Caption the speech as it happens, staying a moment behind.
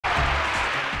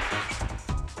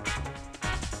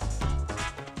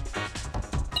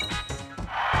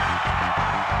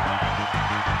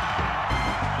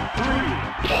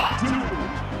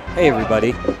Hey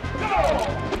everybody.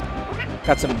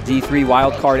 Got some D3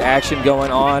 wildcard action going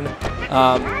on.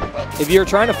 If you're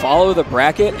trying to follow the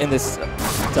bracket and this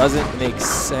doesn't make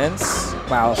sense.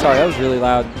 Wow, sorry, that was really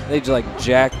loud. They just like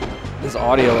jacked this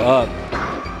audio up.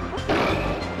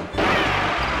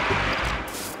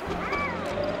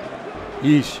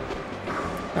 Yeesh.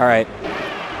 All right.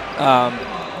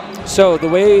 So the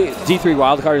way D3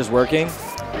 wildcard is working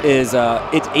is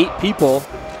it's 8 people,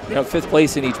 you know, 5th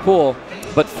place in each pool,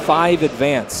 but 5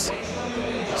 advance.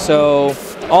 So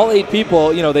all 8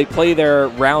 people, you know, they play their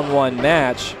round 1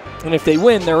 match, and if they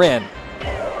win, they're in.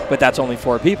 But that's only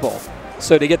 4 people.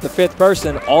 So to get the 5th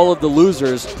person, all of the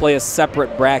losers play a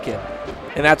separate bracket.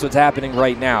 And that's what's happening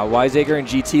right now. Wiseacre and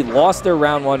GT lost their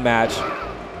round 1 match,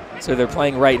 so they're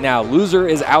playing right now. Loser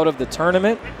is out of the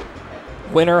tournament.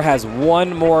 Winner has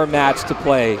 1 more match to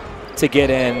play to get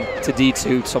in to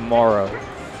D2 tomorrow.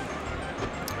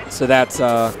 So that's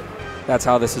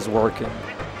how this is working.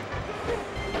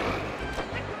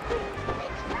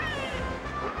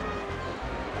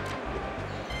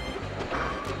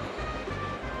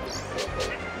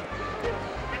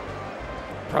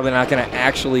 Probably not going to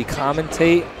actually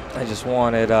commentate. I just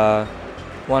wanted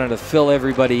to fill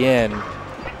everybody in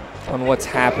on what's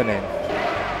happening.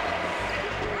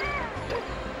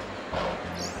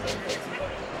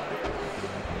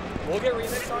 We'll get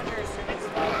remix on here as soon as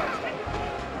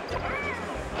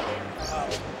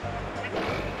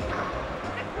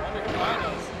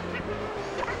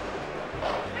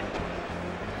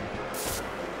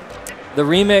the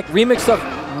remix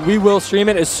stuff, we will stream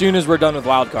it as soon as we're done with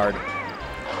wildcard.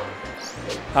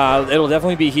 It'll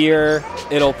definitely be here.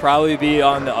 It'll probably be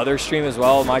on the other stream as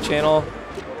well, my channel.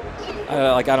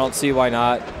 I don't see why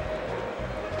not.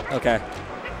 Okay.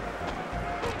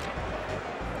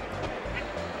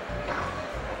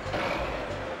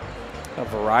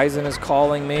 Verizon is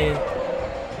calling me.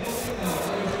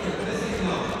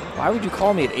 Why would you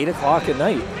call me at 8 o'clock at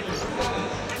night?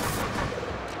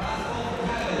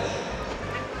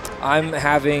 I'm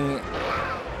having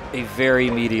a very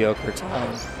mediocre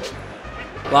time.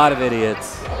 A lot of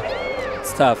idiots.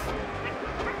 It's tough.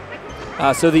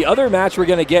 So the other match we're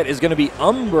going to get is going to be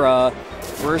Umbra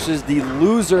versus the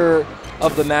loser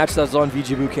of the match that's on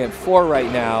VG Bootcamp 4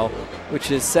 right now,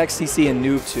 which is SSC and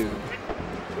NoobTube.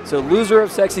 So loser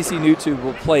of SSC NoobTube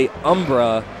will play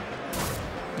Umbra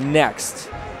next.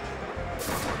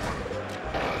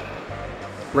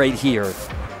 Right here.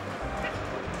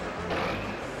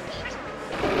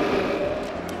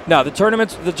 No, the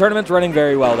tournament's running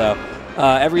very well though.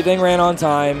 Everything ran on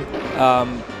time,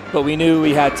 but we knew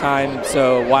we had time,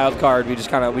 so wild card, we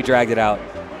dragged it out.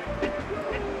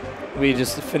 We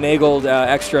just finagled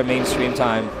extra mainstream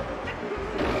time.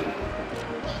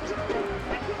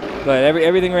 But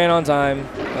everything ran on time,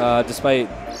 despite,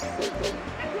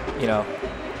 you know,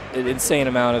 an insane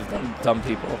amount of dumb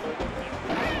people.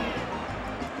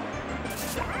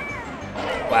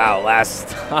 Wow, last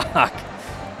stock.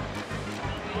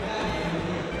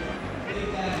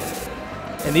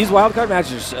 And these wildcard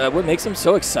matches, what makes them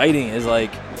so exciting is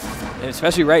like, and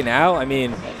especially right now, I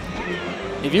mean,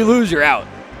 if you lose, you're out.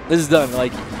 This is done.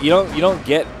 Like you don't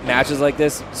get matches like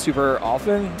this super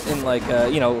often in like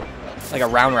you know, like a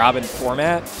round robin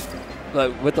format.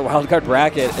 But with the wildcard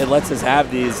bracket, it lets us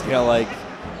have these, you know, like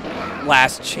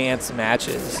last chance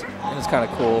matches, and it's kind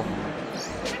of cool.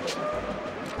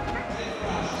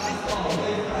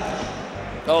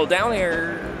 Oh, down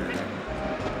here.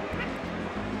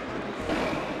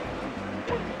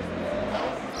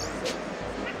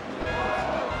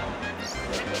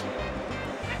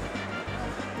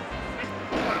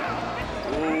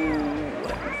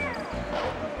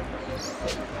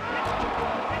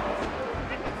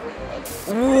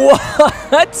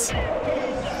 What?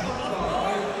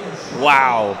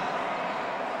 Wow.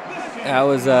 That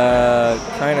was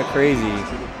kind of crazy.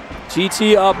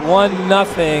 GT up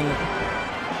 1-0.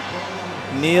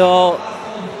 Neil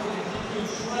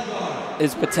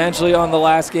is potentially on the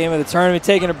last game of the tournament,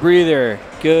 taking a breather.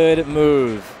 Good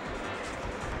move.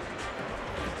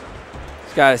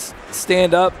 This guy's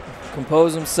stand up,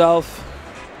 compose himself.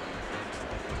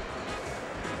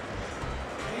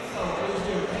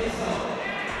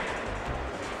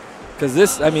 Because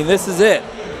this, I mean, this is it.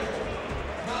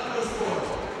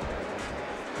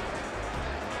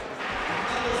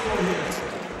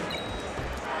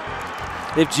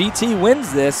 If GT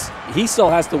wins this, he still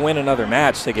has to win another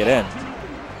match to get in.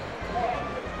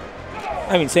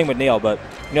 I mean, same with Neil, but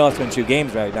Neil has to win 2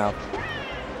 games right now.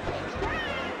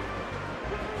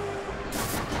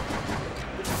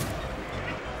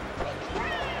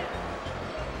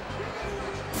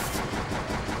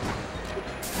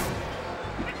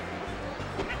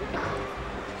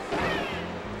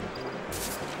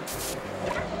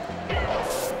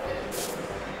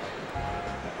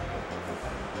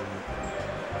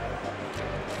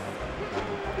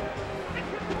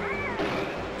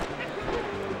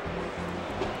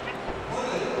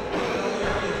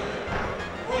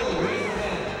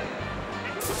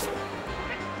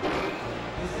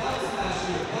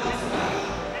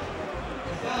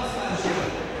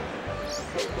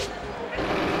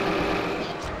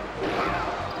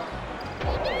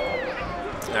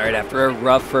 After a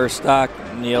rough first stock,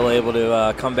 Neil able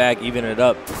to come back, even it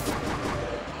up.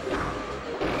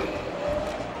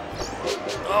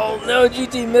 Oh no,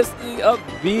 GT missed the up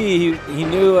B. He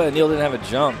knew Neil didn't have a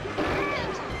jump.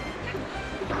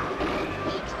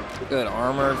 Good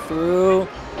armor through.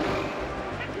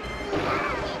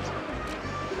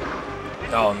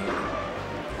 Oh,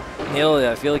 Neil,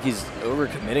 I feel like he's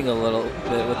overcommitting a little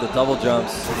bit with the double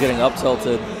jumps. He's getting up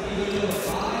tilted.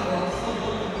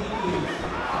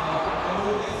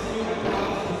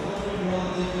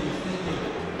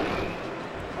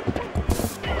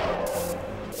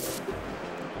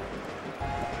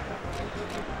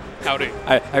 Howdy.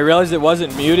 I realized it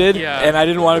wasn't muted, and I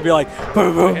didn't want to be like,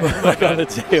 boom, boom, like on the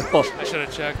table. I should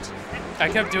have checked. I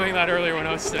kept doing that earlier when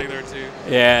I was sitting there too.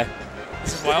 Yeah.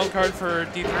 This is wild card for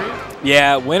D3?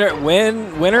 Yeah,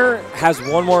 winner has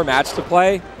one more match to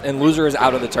play, and loser is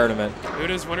out of the tournament. Who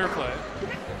does winner play?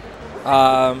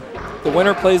 The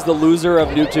winner plays the loser of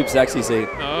NoobTube's XCC.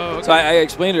 Oh, okay. So I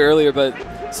explained it earlier,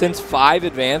 but since 5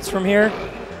 advance from here,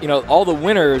 you know, all the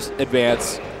winners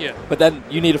advance. Yeah. But then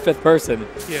you need a 5th person.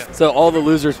 Yeah. So all the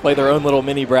losers play their own little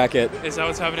mini bracket. Is that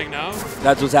what's happening now?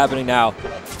 That's what's happening now.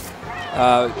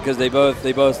 Because they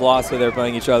both lost, so they're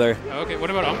playing each other. Okay.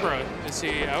 What about Umbra? Is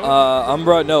he out?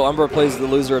 Umbra plays the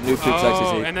loser of NoobTube's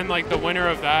XCC. And then like the winner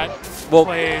of that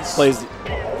plays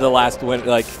the last win,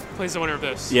 like plays the winner of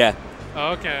this. Yeah.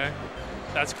 Okay.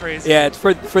 That's crazy. Yeah, it's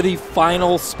for the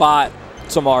final spot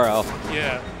tomorrow.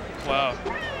 Yeah. Wow.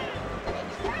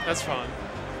 That's fun.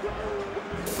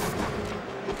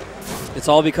 It's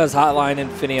all because Hotline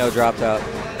and Finio dropped out.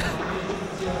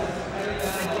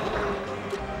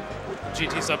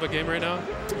 GT's up a game right now?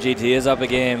 GT is up a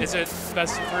game. Is it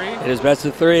best of 3? It is best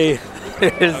of 3.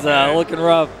 It is Okay. looking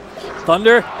rough.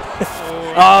 Thunder?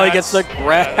 Oh, he gets the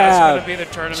grab. That's be the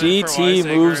tournament GT for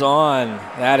moves on.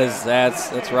 That's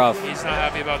rough. He's not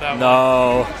happy about that one.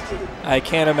 No. I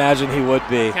can't imagine he would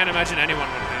be. Can't imagine anyone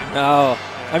would be. No.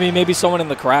 I mean, maybe someone in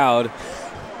the crowd,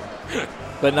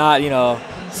 but not, you know,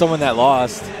 someone that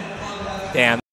lost. Damn.